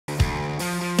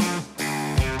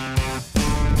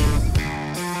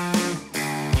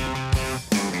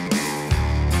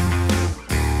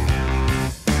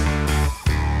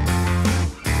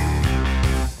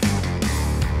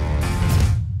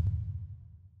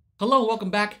Hello, welcome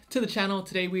back to the channel.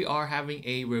 Today we are having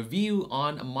a review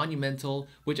on Monumental,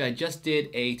 which I just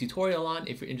did a tutorial on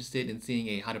if you're interested in seeing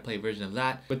a how to play version of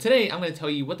that. But today I'm going to tell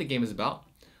you what the game is about,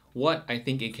 what I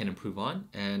think it can improve on,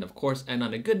 and of course end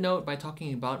on a good note by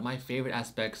talking about my favorite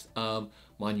aspects of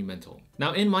Monumental.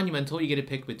 Now in Monumental, you get to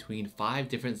pick between 5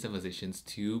 different civilizations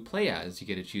to play as. You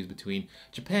get to choose between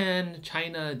Japan,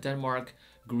 China, Denmark,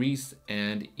 Greece,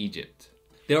 and Egypt.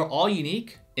 They're all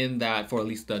unique in that, for at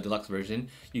least the deluxe version,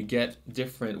 you get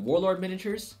different warlord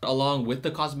miniatures. Along with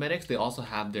the cosmetics, they also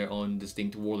have their own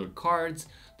distinct warlord cards,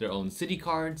 their own city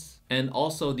cards, and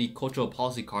also the cultural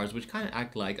policy cards, which kind of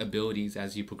act like abilities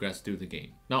as you progress through the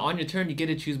game. Now on your turn, you get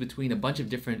to choose between a bunch of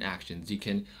different actions. You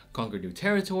can conquer new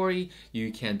territory,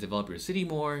 you can develop your city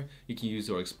more, you can use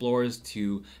your explorers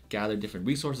to gather different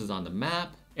resources on the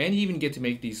map, and you even get to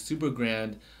make these super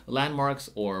grand landmarks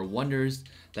or wonders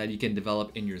that you can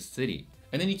develop in your city.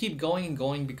 And then you keep going and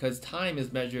going because time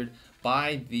is measured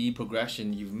by the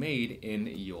progression you've made in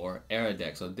your era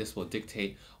deck. So this will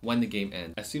dictate when the game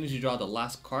ends. As soon as you draw the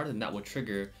last card, then that will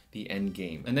trigger the end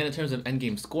game. And then in terms of end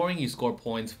game scoring, you score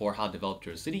points for how developed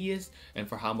your city is and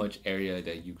for how much area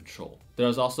that you control.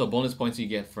 There's also bonus points you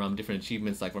get from different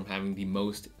achievements, like from having the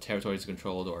most territories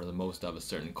controlled or the most of a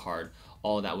certain card.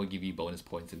 All of that will give you bonus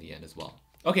points in the end as well.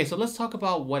 Okay, so let's talk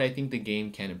about what I think the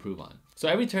game can improve on. So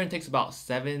every turn takes about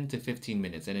 7 to 15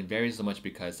 minutes, and it varies so much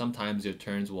because sometimes your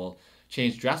turns will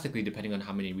change drastically depending on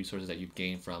how many resources that you've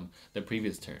gained from the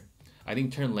previous turn. I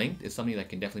think turn length is something that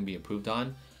can definitely be improved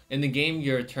on. In the game,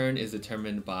 your turn is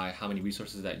determined by how many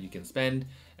resources that you can spend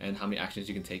and how many actions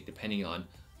you can take depending on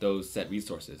those set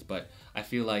resources. But I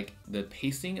feel like the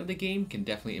pacing of the game can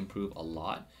definitely improve a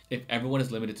lot if everyone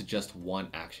is limited to just one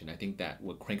action. I think that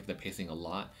would crank up the pacing a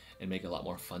lot and make it a lot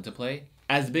more fun to play.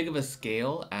 As big of a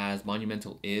scale as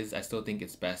Monumental is, I still think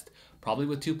it's best probably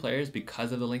with 2 players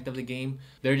because of the length of the game.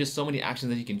 There are just so many actions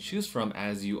that you can choose from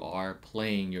as you are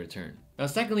playing your turn. Now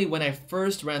secondly, when I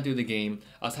first ran through the game,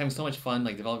 I was having so much fun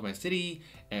like developing my city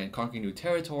and conquering new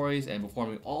territories and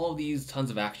performing all these tons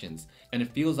of actions. And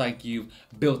it feels like you've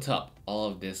built up all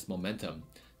of this momentum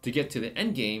to get to the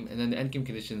end game, and then the end game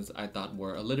conditions I thought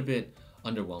were a little bit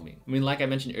underwhelming. I mean, like I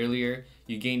mentioned earlier,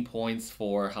 you gain points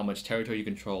for how much territory you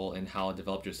control and how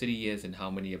developed your city is and how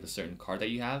many of a certain card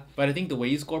that you have. But I think the way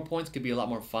you score points could be a lot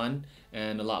more fun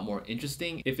and a lot more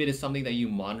interesting if it is something that you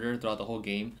monitor throughout the whole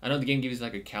game. I know the game gives you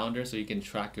like a calendar so you can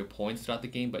track your points throughout the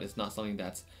game, but it's not something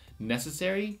that's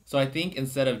necessary. So I think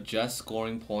instead of just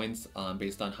scoring points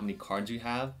based on how many cards you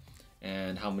have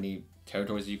and how many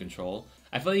territories you control,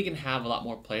 I feel like you can have a lot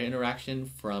more player interaction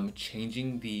from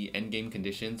changing the endgame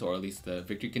conditions, or at least the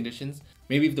victory conditions.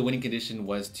 Maybe if the winning condition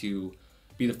was to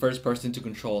be the first person to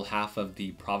control half of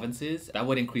the provinces, that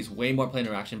would increase way more player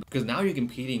interaction because now you're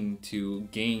competing to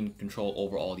gain control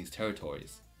over all these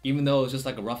territories. Even though it's just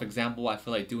like a rough example, I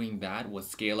feel like doing that would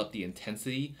scale up the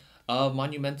intensity of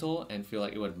Monumental and feel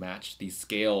like it would match the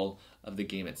scale of the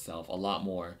game itself a lot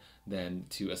more than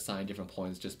to assign different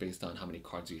points just based on how many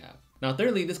cards you have. Now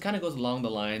thirdly, this kind of goes along the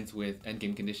lines with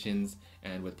endgame conditions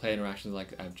and with player interactions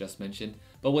like I've just mentioned.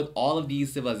 But with all of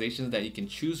these civilizations that you can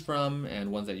choose from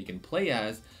and ones that you can play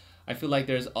as, I feel like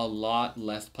there's a lot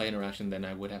less player interaction than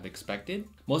I would have expected.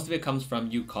 Most of it comes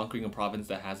from you conquering a province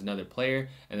that has another player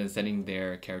and then sending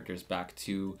their characters back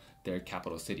to their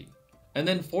capital city. And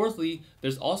then fourthly,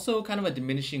 there's also kind of a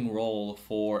diminishing role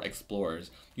for explorers.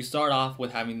 You start off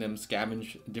with having them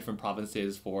scavenge different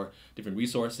provinces for different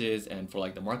resources and for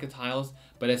like the market tiles,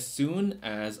 but as soon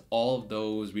as all of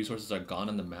those resources are gone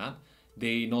on the map,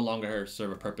 they no longer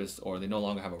serve a purpose or they no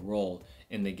longer have a role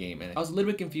in the game. And I was a little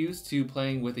bit confused to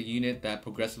playing with a unit that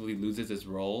progressively loses its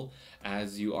role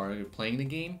as you are playing the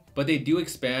game, but they do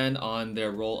expand on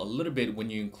their role a little bit when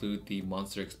you include the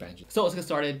monster expansion. So let's get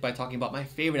started by talking about my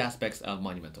favorite aspects of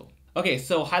Monumental. Okay,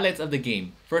 so highlights of the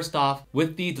game. First off,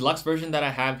 with the deluxe version that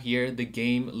I have here, the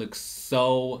game looks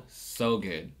so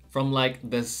good. From like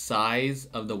the size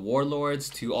of the warlords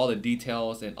to all the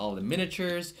details and all the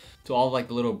miniatures to all like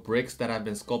the little bricks that have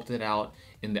been sculpted out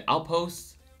in the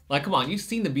outposts. Like, come on, you've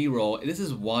seen the B-roll. This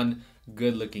is one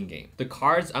good looking game. The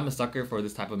cards, I'm a sucker for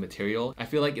this type of material. I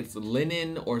feel like it's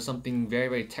linen or something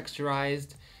very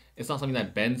texturized. It's not something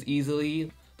that bends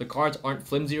easily. The cards aren't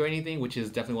flimsy or anything, which is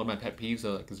definitely one of my pet peeves.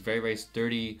 So like, it's very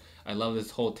sturdy. I love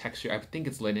this whole texture. I think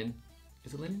it's linen.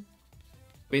 Is it linen?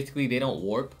 Basically, they don't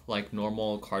warp like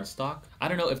normal cardstock. I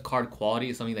don't know if card quality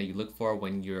is something that you look for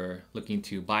when you're looking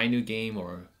to buy a new game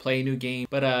or play a new game,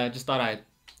 but just thought I'd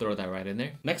throw that right in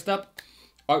there. Next up,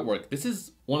 artwork. This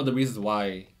is one of the reasons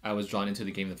why I was drawn into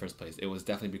the game in the first place. It was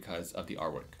definitely because of the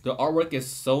artwork. The artwork is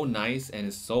so nice and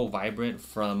is so vibrant,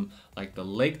 from like the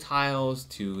lake tiles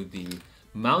to the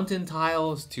mountain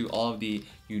tiles to all of the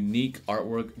unique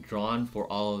artwork drawn for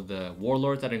all of the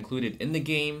warlords that are included in the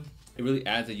game. It really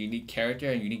adds a unique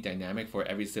character and unique dynamic for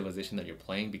every civilization that you're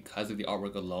playing because of the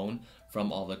artwork alone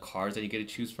from all the cards that you get to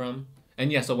choose from.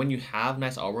 And yeah, so when you have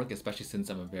nice artwork, especially since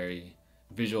I'm a very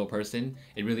visual person,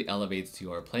 it really elevates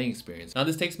your playing experience. Now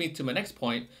this takes me to my next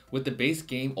point. With the base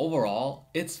game overall,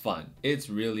 it's fun. It's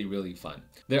really fun.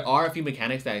 There are a few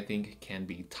mechanics that I think can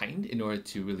be tightened in order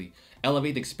to really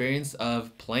elevate the experience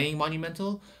of playing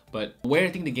Monumental, but where I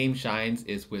think the game shines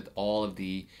is with all of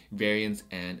the variants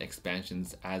and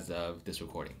expansions as of this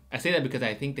recording. I say that because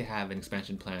I think they have an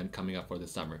expansion plan coming up for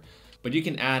this summer. But you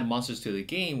can add monsters to the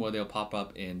game where they'll pop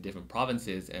up in different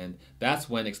provinces, and that's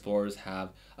when explorers have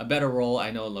a better role.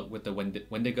 I know with the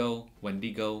Wendigo,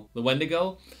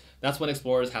 that's when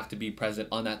explorers have to be present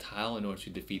on that tile in order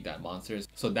to defeat that monster.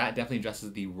 So that definitely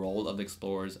addresses the role of the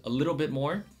explorers a little bit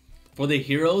more. For the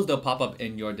heroes, they'll pop up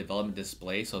in your development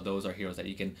display. So those are heroes that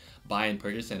you can buy and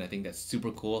purchase, and I think that's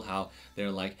super cool how they're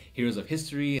like heroes of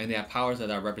history and they have powers that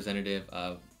are representative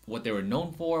of what they were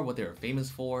known for, what they were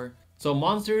famous for. So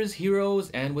monsters, heroes,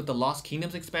 and with the Lost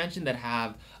Kingdoms expansion that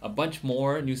have a bunch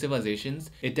more new civilizations,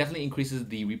 it definitely increases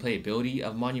the replayability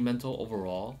of Monumental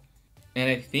overall. And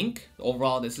I think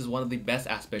overall this is one of the best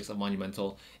aspects of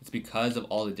Monumental. It's because of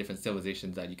all the different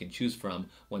civilizations that you can choose from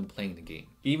when playing the game.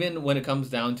 Even when it comes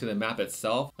down to the map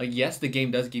itself, like yes, the game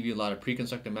does give you a lot of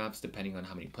pre-constructed maps depending on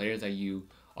how many players that you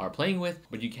are playing with,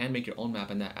 but you can make your own map,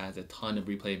 and that adds a ton of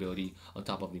replayability on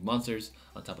top of the monsters,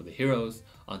 on top of the heroes,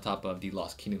 on top of the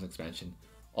Lost Kingdoms expansion.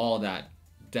 All that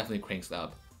definitely cranks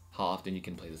up how often you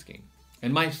can play this game.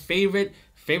 And my favorite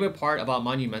part about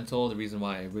Monumental, the reason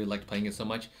why I really liked playing it so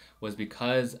much, was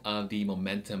because of the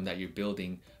momentum that you're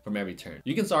building from every turn.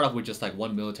 You can start off with just like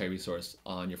one military resource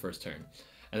on your first turn.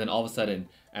 And then all of a sudden,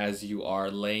 as you are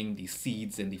laying the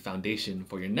seeds and the foundation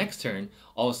for your next turn,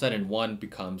 all of a sudden one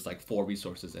becomes like 4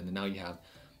 resources, and then now you have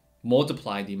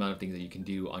multiplied the amount of things that you can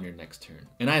do on your next turn.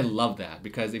 And I love that,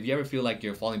 because if you ever feel like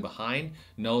you're falling behind,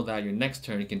 know that your next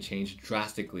turn can change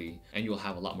drastically and you'll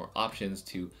have a lot more options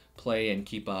to play and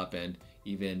keep up and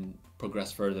even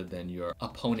progress further than your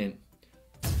opponent,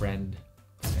 friend,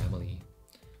 family,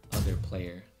 other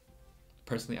player.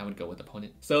 Personally, I would go with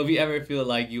opponent. So if you ever feel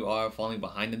like you are falling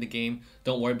behind in the game,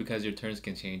 don't worry, because your turns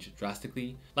can change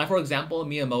drastically. Like for example,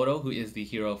 Miyamoto, who is the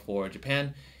hero for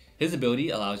Japan, his ability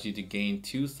allows you to gain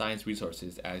 2 science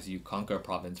resources as you conquer a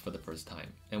province for the first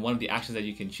time. And one of the actions that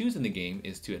you can choose in the game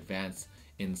is to advance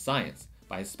in science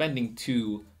by spending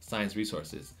 2 science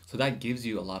resources. So that gives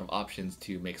you a lot of options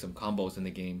to make some combos in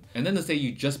the game. And then let's say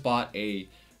you just bought a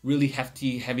really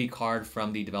hefty, heavy card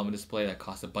from the development display that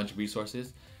costs a bunch of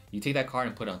resources. You take that card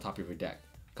and put it on top of your deck.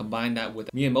 Combine that with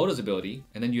Miyamoto's ability,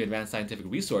 and then you advance scientific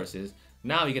resources.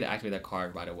 Now you get to activate that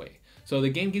card right away. So the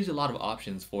game gives you a lot of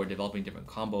options for developing different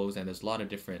combos, and there's a lot of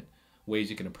different ways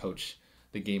you can approach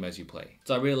the game as you play.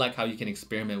 So I really like how you can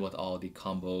experiment with all the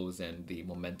combos and the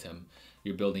momentum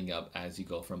you're building up as you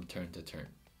go from turn to turn.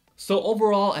 So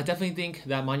overall, I definitely think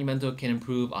that Monumental can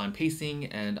improve on pacing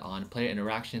and on player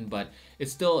interaction, but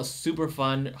it's still a super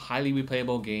fun, highly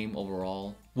replayable game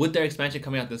overall. With their expansion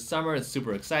coming out this summer, it's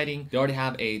super exciting. They already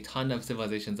have a ton of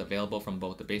civilizations available from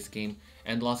both the base game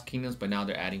and Lost Kingdoms, but now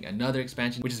they're adding another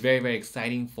expansion, which is very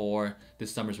exciting for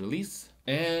this summer's release.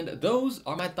 And those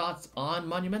are my thoughts on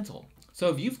Monumental. So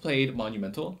if you've played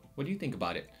Monumental, what do you think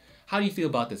about it? How do you feel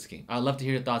about this game? I'd love to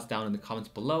hear your thoughts down in the comments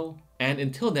below. And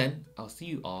until then, I'll see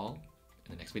you all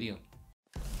in the next video.